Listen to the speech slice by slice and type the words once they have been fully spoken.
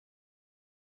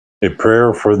A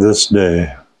prayer for this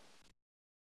day.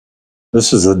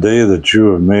 This is the day that you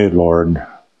have made, Lord.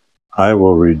 I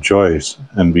will rejoice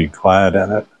and be glad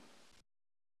in it.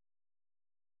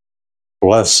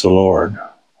 Bless the Lord,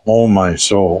 O my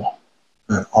soul,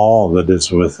 and all that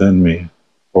is within me.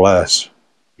 Bless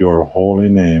your holy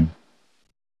name.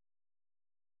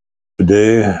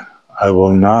 Today, I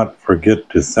will not forget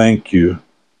to thank you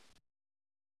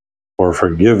for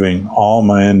forgiving all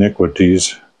my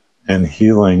iniquities and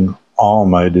healing all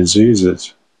my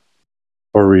diseases,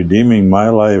 for redeeming my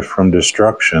life from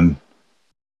destruction,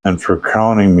 and for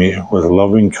crowning me with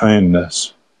loving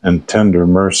kindness and tender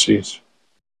mercies.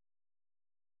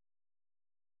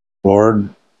 Lord,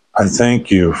 I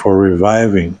thank you for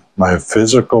reviving my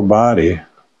physical body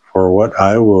for what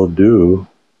I will do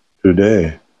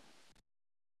today.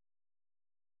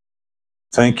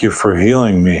 Thank you for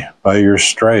healing me by your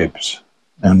stripes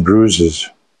and bruises.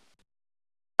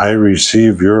 I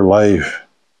receive your life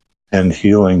and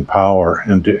healing power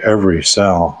into every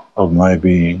cell of my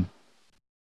being.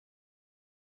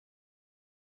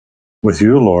 With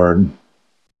you, Lord,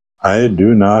 I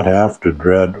do not have to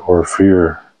dread or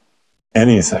fear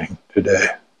anything today.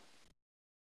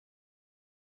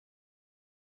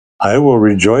 I will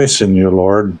rejoice in you,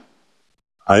 Lord.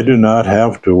 I do not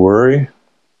have to worry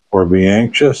or be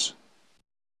anxious,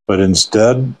 but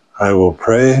instead I will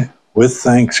pray with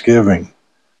thanksgiving,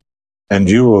 and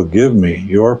you will give me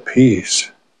your peace.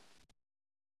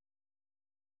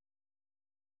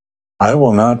 I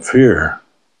will not fear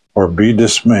or be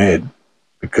dismayed,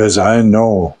 because I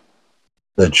know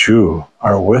that you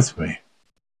are with me.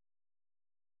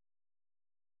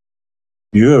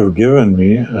 You have given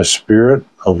me a spirit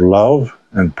of love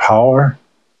and power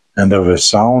and of a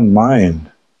sound mind.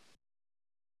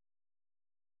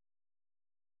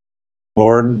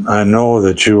 Lord, I know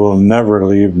that you will never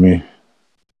leave me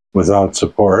without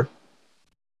support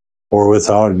or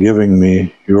without giving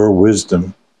me your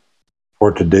wisdom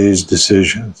for today's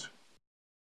decisions.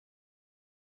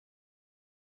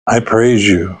 I praise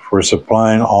you for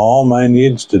supplying all my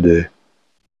needs today,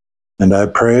 and I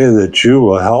pray that you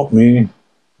will help me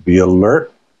be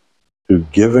alert to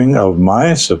giving of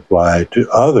my supply to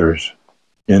others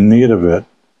in need of it.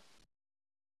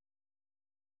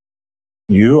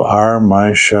 You are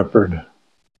my shepherd.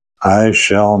 I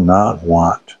shall not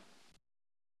want.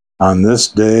 On this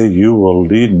day you will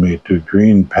lead me to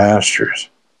green pastures.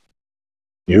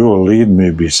 You will lead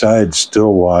me beside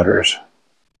still waters.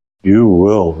 You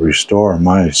will restore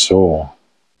my soul.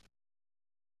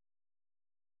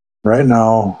 Right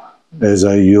now, as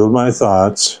I yield my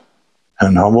thoughts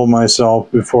and humble myself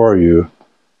before you,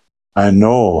 I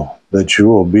know that you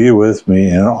will be with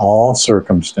me in all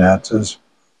circumstances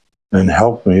and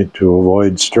help me to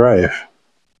avoid strife.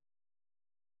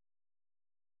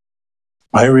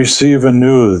 I receive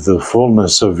anew the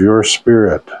fullness of your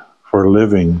Spirit for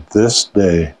living this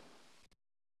day.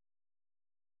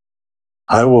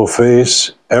 I will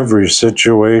face every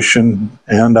situation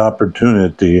and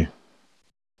opportunity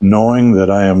knowing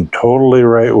that I am totally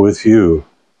right with you,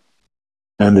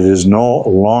 and it is no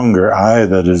longer I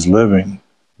that is living,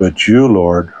 but you,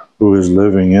 Lord, who is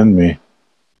living in me.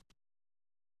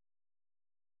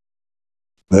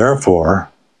 Therefore,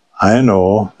 I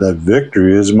know that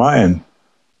victory is mine,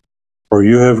 for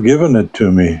you have given it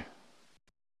to me.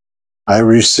 I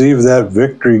receive that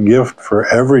victory gift for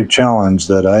every challenge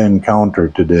that I encounter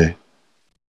today.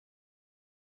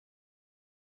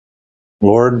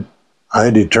 Lord, I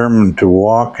determine to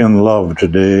walk in love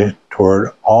today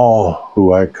toward all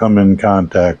who I come in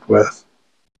contact with,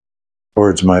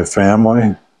 towards my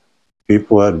family,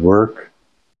 people at work,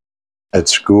 at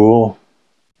school,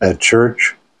 at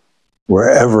church,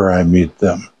 wherever I meet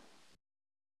them.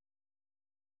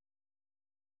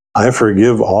 I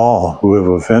forgive all who have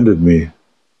offended me,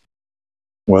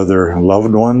 whether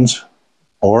loved ones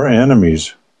or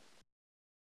enemies.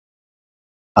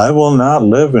 I will not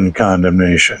live in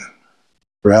condemnation.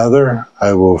 Rather,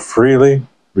 I will freely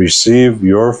receive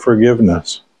your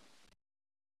forgiveness.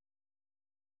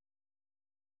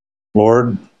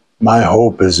 Lord, my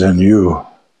hope is in you.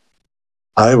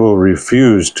 I will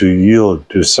refuse to yield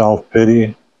to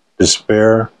self-pity,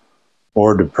 despair,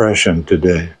 or depression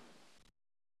today.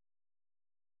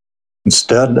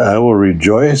 Instead, I will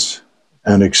rejoice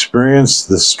and experience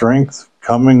the strength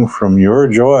coming from your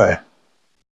joy.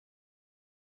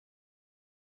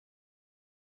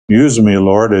 Use me,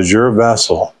 Lord, as your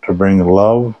vessel to bring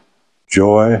love,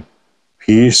 joy,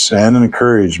 peace, and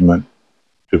encouragement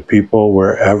to people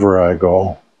wherever I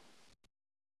go.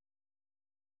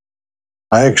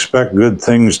 I expect good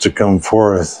things to come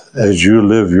forth as you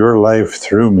live your life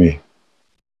through me.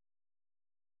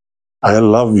 I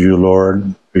love you,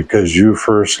 Lord, because you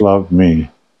first loved me.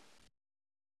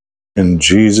 In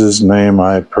Jesus' name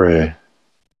I pray.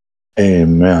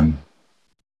 Amen.